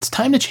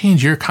time to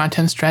change your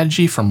content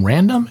strategy from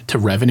random to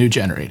revenue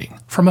generating.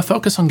 From a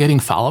focus on getting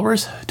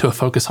followers to a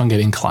focus on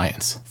getting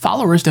clients.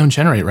 Followers don't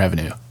generate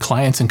revenue,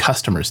 clients and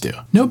customers do.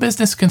 No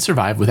business can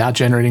survive without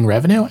generating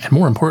revenue and,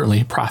 more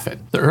importantly, profit.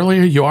 The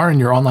earlier you are in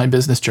your online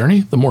business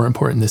journey, the more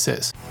important this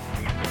is.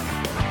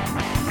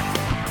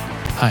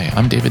 Hi,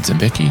 I'm David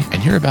Zimbicki,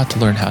 and you're about to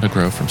learn how to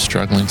grow from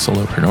struggling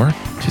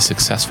solopreneur to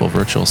successful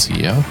virtual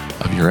CEO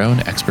of your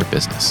own expert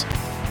business.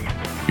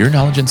 Your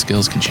knowledge and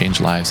skills can change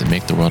lives and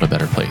make the world a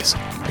better place.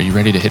 Are you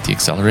ready to hit the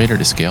accelerator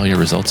to scale your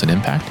results and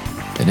impact?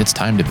 Then it's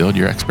time to build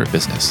your expert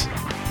business.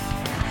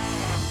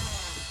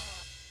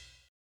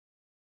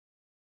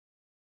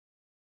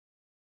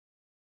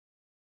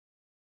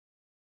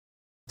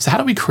 So how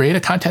do we create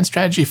a content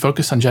strategy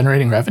focused on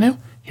generating revenue?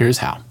 Here's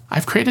how.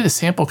 I've created a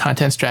sample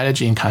content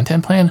strategy and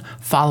content plan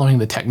following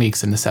the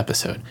techniques in this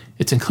episode.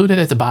 It's included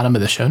at the bottom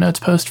of the show notes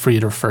post for you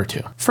to refer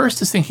to.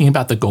 First is thinking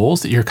about the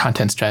goals that your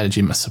content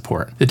strategy must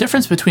support. The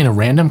difference between a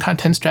random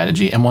content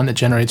strategy and one that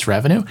generates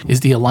revenue is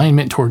the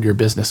alignment toward your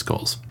business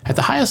goals. At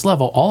the highest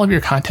level, all of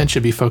your content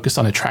should be focused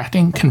on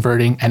attracting,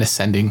 converting, and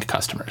ascending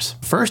customers.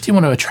 First, you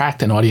want to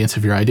attract an audience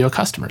of your ideal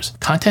customers.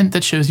 Content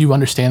that shows you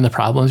understand the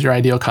problems your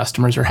ideal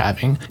customers are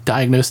having,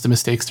 diagnose the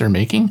mistakes they're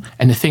making,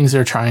 and the things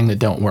they're trying that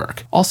don't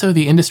work. Also,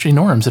 the industry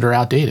norms that are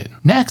outdated.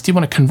 Next, you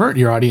want to convert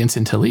your audience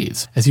into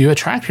leads. As you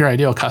attract your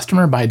ideal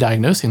customer by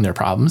diagnosing their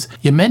problems,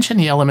 you mention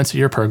the elements of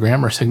your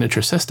program or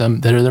signature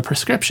system that are the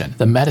prescription,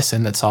 the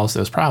medicine that solves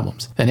those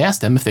problems. Then ask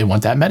them if they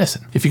want that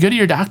medicine. If you go to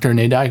your doctor and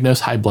they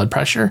diagnose high blood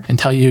pressure and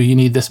tell you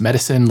need this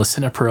medicine,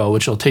 lisinopril,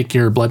 which will take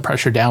your blood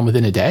pressure down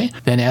within a day,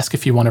 then ask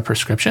if you want a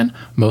prescription.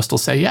 Most will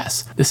say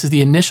yes. This is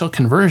the initial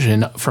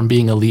conversion from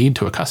being a lead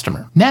to a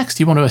customer. Next,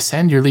 you want to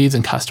ascend your leads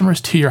and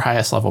customers to your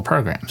highest level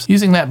programs.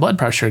 Using that blood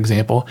pressure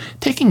example,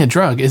 taking a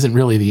drug isn't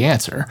really the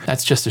answer.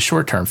 That's just a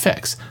short-term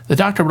fix. The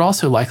doctor would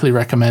also likely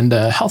recommend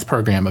a health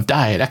program of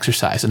diet,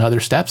 exercise, and other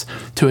steps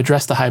to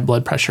address the high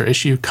blood pressure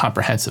issue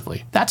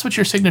comprehensively. That's what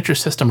your signature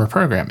system or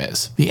program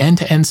is, the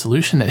end-to-end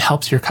solution that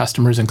helps your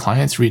customers and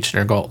clients reach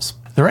their goals.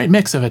 The right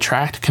mix of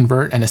attract,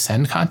 convert, and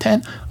ascend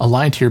content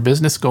aligned to your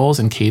business goals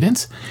and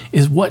cadence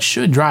is what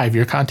should drive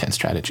your content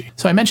strategy.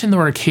 So I mentioned the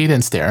word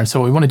cadence there, and so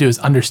what we want to do is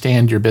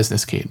understand your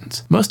business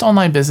cadence. Most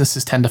online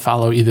businesses tend to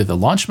follow either the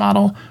launch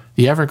model,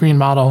 the evergreen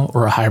model,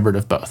 or a hybrid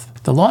of both.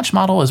 The launch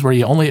model is where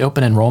you only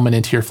open enrollment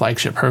into your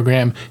flagship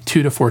program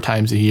 2 to 4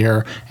 times a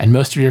year, and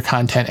most of your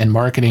content and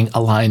marketing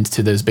aligns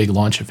to those big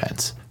launch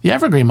events. The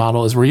evergreen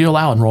model is where you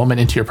allow enrollment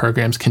into your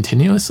programs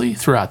continuously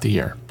throughout the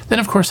year. Then,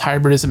 of course,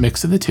 hybrid is a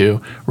mix of the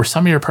two, where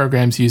some of your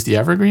programs use the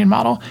evergreen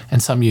model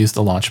and some use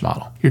the launch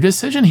model. Your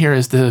decision here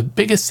is the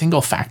biggest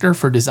single factor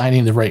for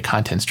designing the right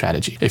content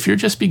strategy. If you're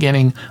just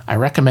beginning, I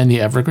recommend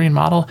the evergreen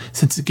model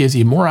since it gives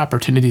you more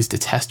opportunities to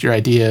test your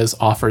ideas,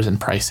 offers,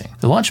 and pricing.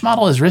 The launch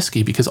model is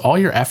risky because all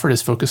your effort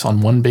is focused on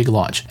one big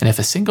launch, and if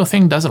a single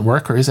thing doesn't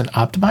work or isn't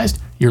optimized,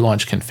 your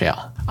launch can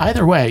fail.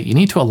 Either way, you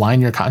need to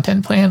align your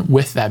content plan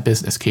with that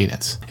business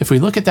cadence. If we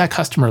look at that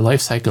customer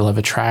life cycle of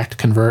attract,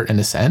 convert, and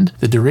ascend,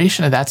 the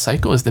duration of that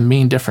cycle is the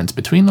main difference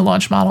between the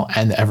launch model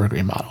and the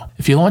evergreen model.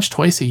 If you launch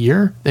twice a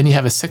year, then you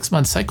have a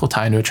 6-month cycle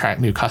time to attract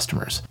new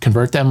customers,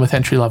 convert them with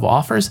entry-level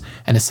offers,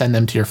 and ascend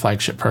them to your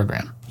flagship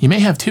program. You may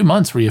have 2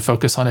 months where you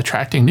focus on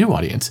attracting new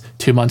audience,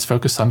 2 months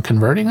focused on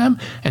converting them,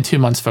 and 2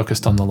 months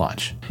focused on the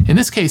launch. In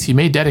this case, you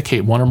may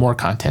dedicate 1 or more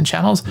content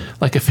channels,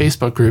 like a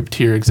Facebook group,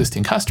 to your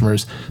existing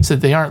customers so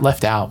that they aren't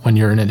left out when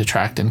you're in an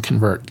attract and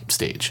convert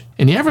stage.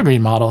 In the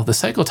evergreen model, the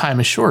cycle time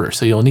is shorter,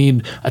 so you'll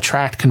need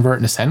attract, convert,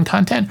 and ascend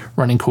content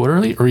running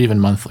quarterly or even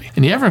monthly.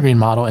 In the evergreen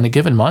model, in a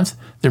given month,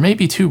 there may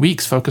be 2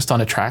 weeks focused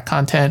on attract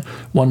content,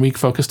 1 week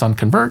focused on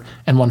convert,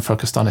 and 1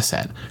 focused on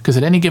ascend, because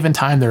at any given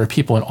time, there are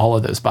people in all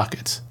of those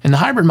buckets. In the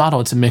hybrid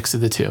model, it's a mix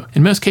of the two.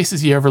 In most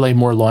cases, you overlay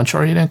more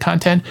launch-oriented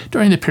content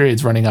during the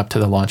periods running up to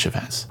the launch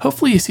events.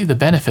 Hopefully, you see the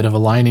benefit of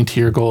aligning to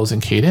your goals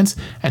and cadence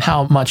and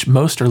how much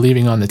most are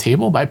leaving on the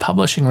table by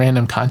publishing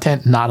random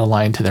content not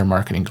aligned to their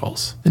marketing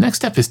goals. The next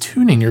step is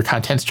tuning your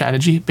content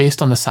strategy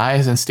based on the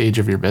size and stage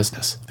of your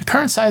business. The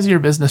current size of your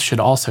business should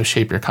also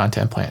shape your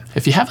content plan.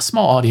 If you have a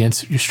small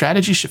audience, your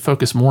strategy should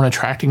focus more on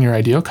attracting your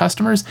ideal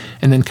customers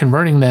and then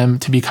converting them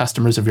to be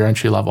customers of your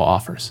entry-level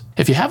offers.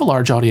 If you have a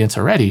large audience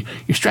already,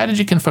 your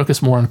strategy can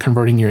focus more on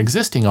converting your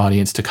existing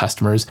audience to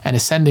customers and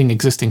ascending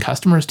existing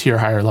customers to your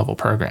higher level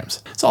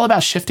programs. It's all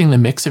about shifting the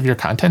mix of your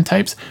content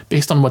types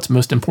based on what's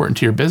most important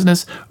to your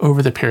business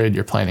over the period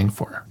you're planning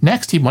for.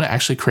 Next, you want to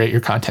actually create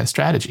your content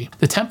strategy.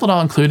 The template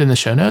I'll include in the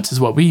show notes is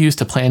what we use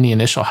to plan the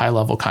initial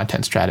high-level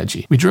content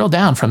strategy. We drill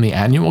down from the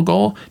annual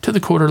goal to the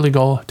quarterly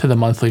goal to the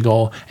monthly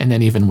goal and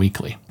then even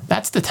weekly.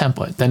 That's the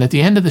template. Then at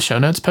the end of the show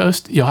notes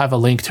post, you'll have a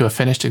link to a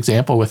finished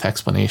example with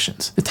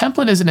explanations. The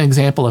template is an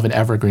example of an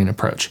evergreen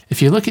approach.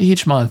 If you look at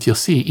each month, you'll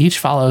see each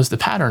follows the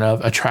pattern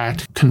of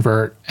attract,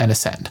 convert, and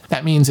ascend.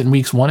 That means in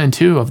weeks 1 and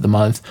 2 of the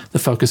month, the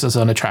focus is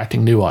on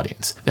attracting new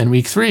audience. Then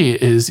week 3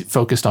 is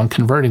focused on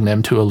converting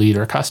them to a lead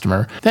or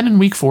customer. Then in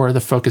week 4,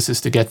 the focus is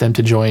to get them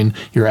to join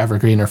your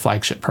evergreen or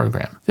flagship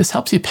program. This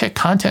helps you pick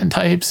content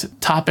types,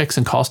 topics,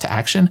 and calls to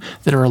action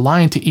that are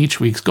aligned to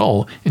each week's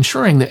goal,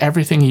 ensuring that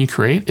everything you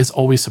create is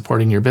always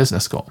supporting your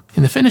business goal.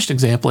 In the finished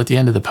example at the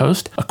end of the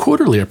post, a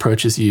quarterly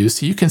approach is used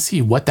so you can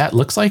see what that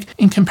looks like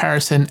in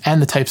comparison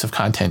and the types of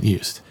content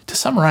used. To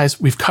summarize,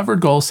 we've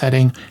covered goal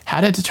setting, how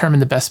to determine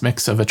the best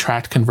mix of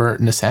attract, convert,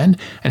 and ascend,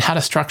 and how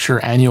to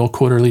structure annual,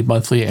 quarterly,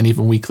 monthly, and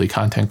even weekly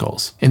content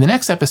goals. In the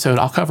next episode,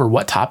 I'll cover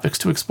what topics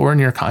to explore in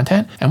your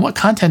content and what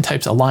content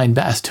types align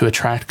best to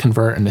attract,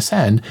 convert, and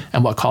ascend,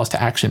 and what calls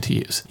to action to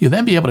use. You'll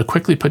then be able to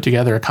quickly put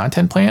together a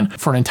content plan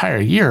for an entire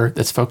year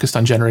that's focused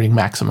on generating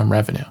maximum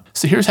revenue.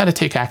 So here's how to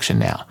take action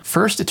now.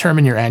 First,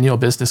 determine your annual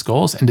business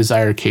goals and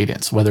desired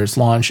cadence, whether it's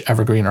launch,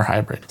 evergreen, or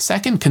hybrid.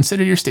 Second,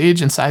 consider your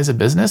stage and size of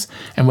business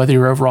and whether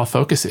your overall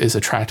focus is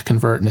attract,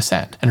 convert, and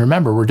ascend. And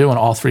remember, we're doing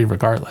all 3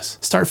 regardless.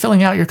 Start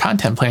filling out your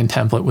content plan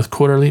template with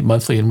quarterly,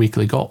 monthly, and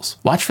weekly goals.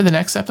 Watch for the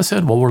next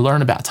episode where we'll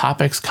learn about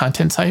topics,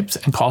 content types,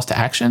 and calls to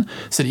action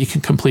so that you can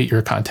complete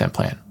your content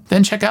plan.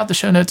 Then check out the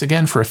show notes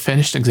again for a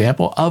finished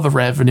example of a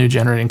revenue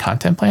generating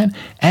content plan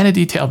and a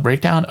detailed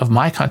breakdown of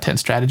my content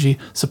strategy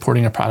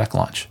supporting a product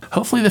launch.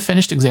 Hopefully the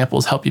finished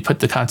examples help you put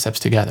the concepts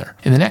together.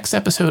 In the next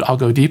episode, I'll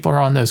go deeper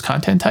on those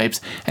content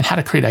types and how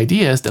to create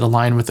ideas that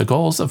align with the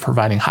goals of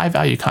providing high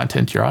value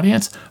content to your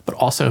audience, but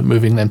also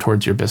moving them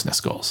towards your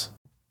business goals.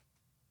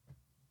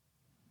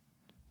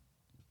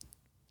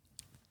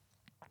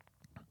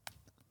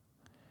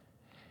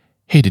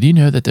 Hey, did you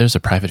know that there's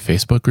a private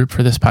Facebook group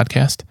for this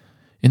podcast?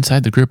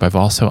 Inside the group, I've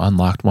also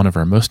unlocked one of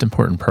our most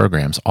important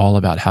programs all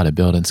about how to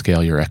build and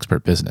scale your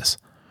expert business.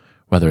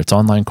 Whether it's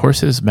online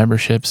courses,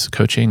 memberships,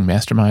 coaching,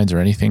 masterminds, or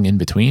anything in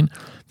between,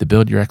 the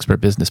Build Your Expert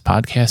Business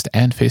podcast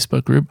and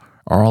Facebook group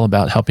are all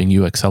about helping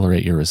you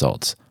accelerate your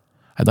results.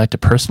 I'd like to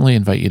personally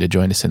invite you to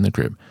join us in the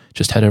group.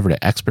 Just head over to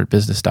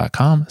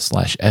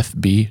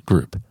expertbusiness.com/FB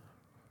group.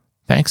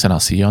 Thanks, and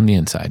I'll see you on the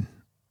inside.